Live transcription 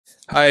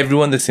Hi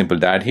everyone, the Simple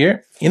Dad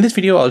here. In this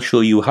video, I'll show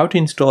you how to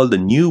install the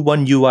new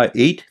One UI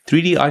 8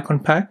 3D icon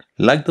pack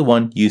like the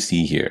one you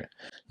see here.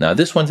 Now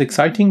this one's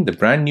exciting. The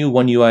brand new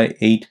One UI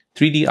 8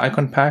 3D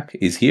icon pack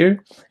is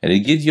here and it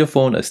gives your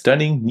phone a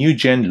stunning new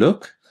gen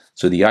look.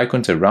 So the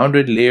icons are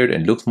rounded, layered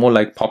and looks more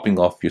like popping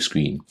off your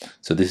screen.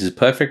 So this is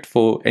perfect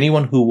for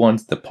anyone who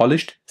wants the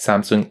polished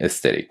Samsung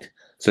aesthetic.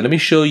 So let me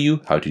show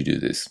you how to do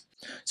this.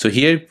 So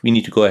here we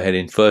need to go ahead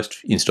and first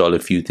install a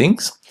few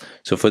things.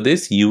 So for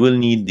this, you will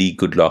need the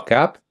Good Lock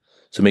app.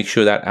 So make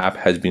sure that app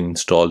has been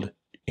installed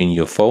in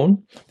your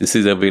phone. This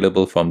is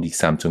available from the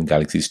Samsung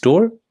Galaxy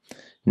Store.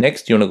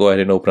 Next, you want to go ahead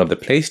and open up the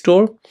Play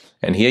Store.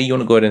 And here you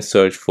want to go ahead and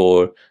search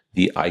for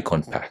the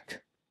icon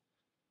pack.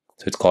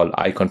 So it's called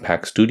Icon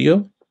Pack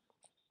Studio.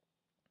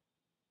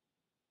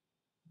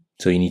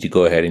 So you need to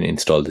go ahead and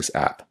install this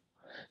app.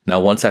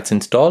 Now, once that's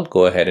installed,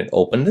 go ahead and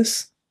open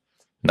this.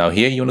 Now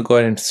here you want to go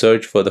ahead and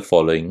search for the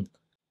following.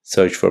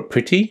 Search for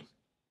Pretty.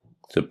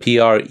 So Pretty.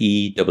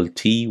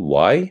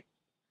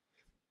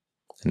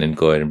 And then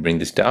go ahead and bring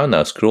this down.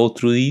 Now scroll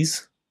through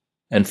these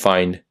and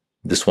find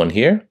this one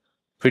here.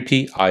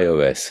 Pretty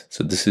iOS.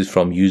 So this is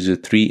from user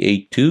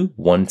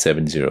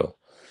 382170.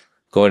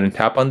 Go ahead and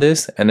tap on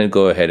this and then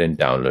go ahead and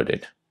download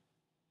it.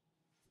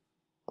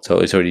 So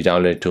it's already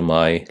downloaded to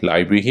my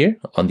library here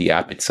on the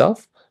app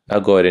itself. Now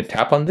go ahead and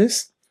tap on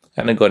this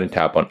and then go ahead and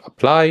tap on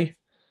Apply.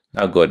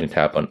 Now go ahead and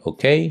tap on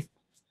OK.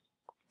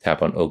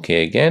 Tap on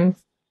OK again.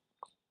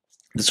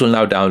 This will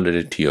now download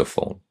it to your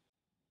phone.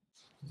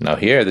 Now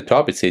here at the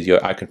top, it says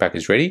your icon pack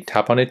is ready.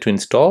 Tap on it to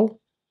install.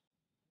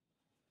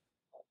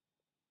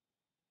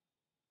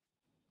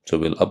 So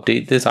we'll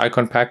update this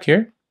icon pack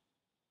here.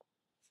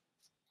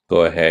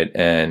 Go ahead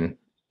and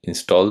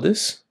install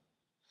this.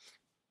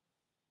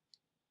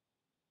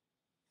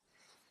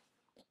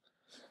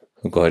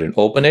 We'll go ahead and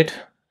open it.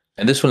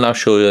 And this will now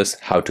show us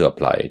how to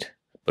apply it.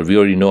 But we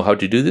already know how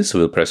to do this, so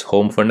we'll press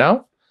Home for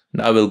now.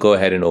 Now we'll go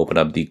ahead and open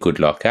up the Good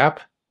Lock app.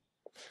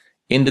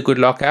 In the Good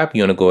Lock app,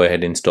 you want to go ahead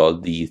and install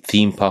the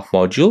theme park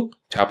module.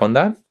 Tap on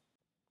that.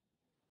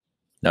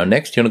 Now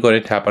next, you want to go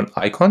ahead and tap on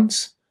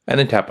Icons and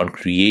then tap on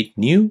Create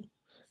New.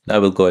 Now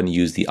we'll go ahead and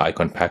use the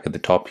icon pack at the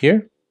top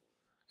here.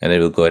 And then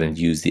we'll go ahead and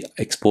use the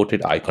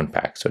exported icon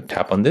pack. So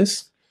tap on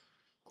this.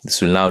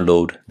 This will now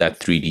load that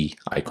 3D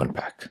icon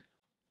pack.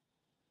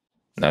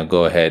 Now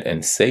go ahead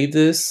and save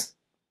this.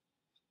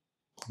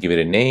 Give it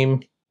a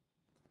name.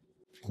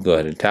 Go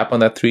ahead and tap on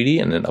that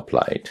 3D and then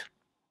apply it.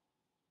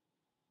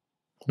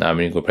 Now I'm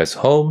going to go press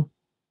Home.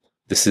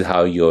 This is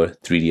how your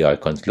 3D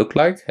icons look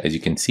like. As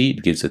you can see,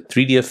 it gives a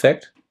 3D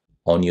effect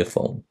on your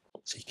phone.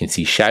 So you can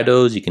see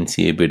shadows, you can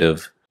see a bit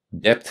of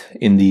depth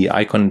in the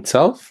icon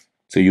itself.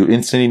 So you'll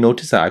instantly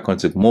notice the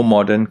icons look more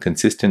modern,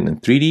 consistent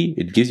and 3D.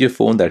 It gives your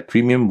phone that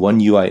premium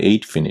One UI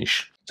 8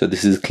 finish. So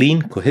this is a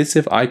clean,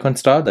 cohesive icon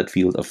style that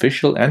feels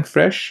official and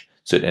fresh.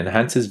 So it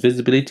enhances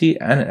visibility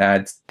and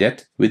adds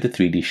depth with the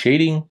 3D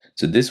shading.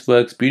 So this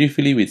works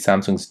beautifully with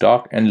Samsung's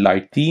dark and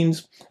light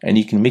themes, and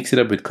you can mix it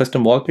up with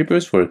custom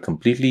wallpapers for a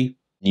completely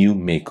new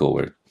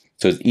makeover.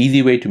 So it's an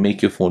easy way to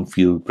make your phone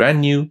feel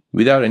brand new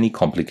without any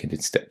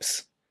complicated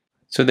steps.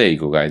 So there you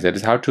go guys, that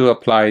is how to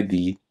apply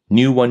the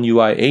new One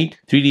UI 8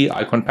 3D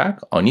icon pack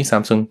on your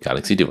Samsung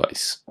Galaxy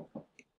device.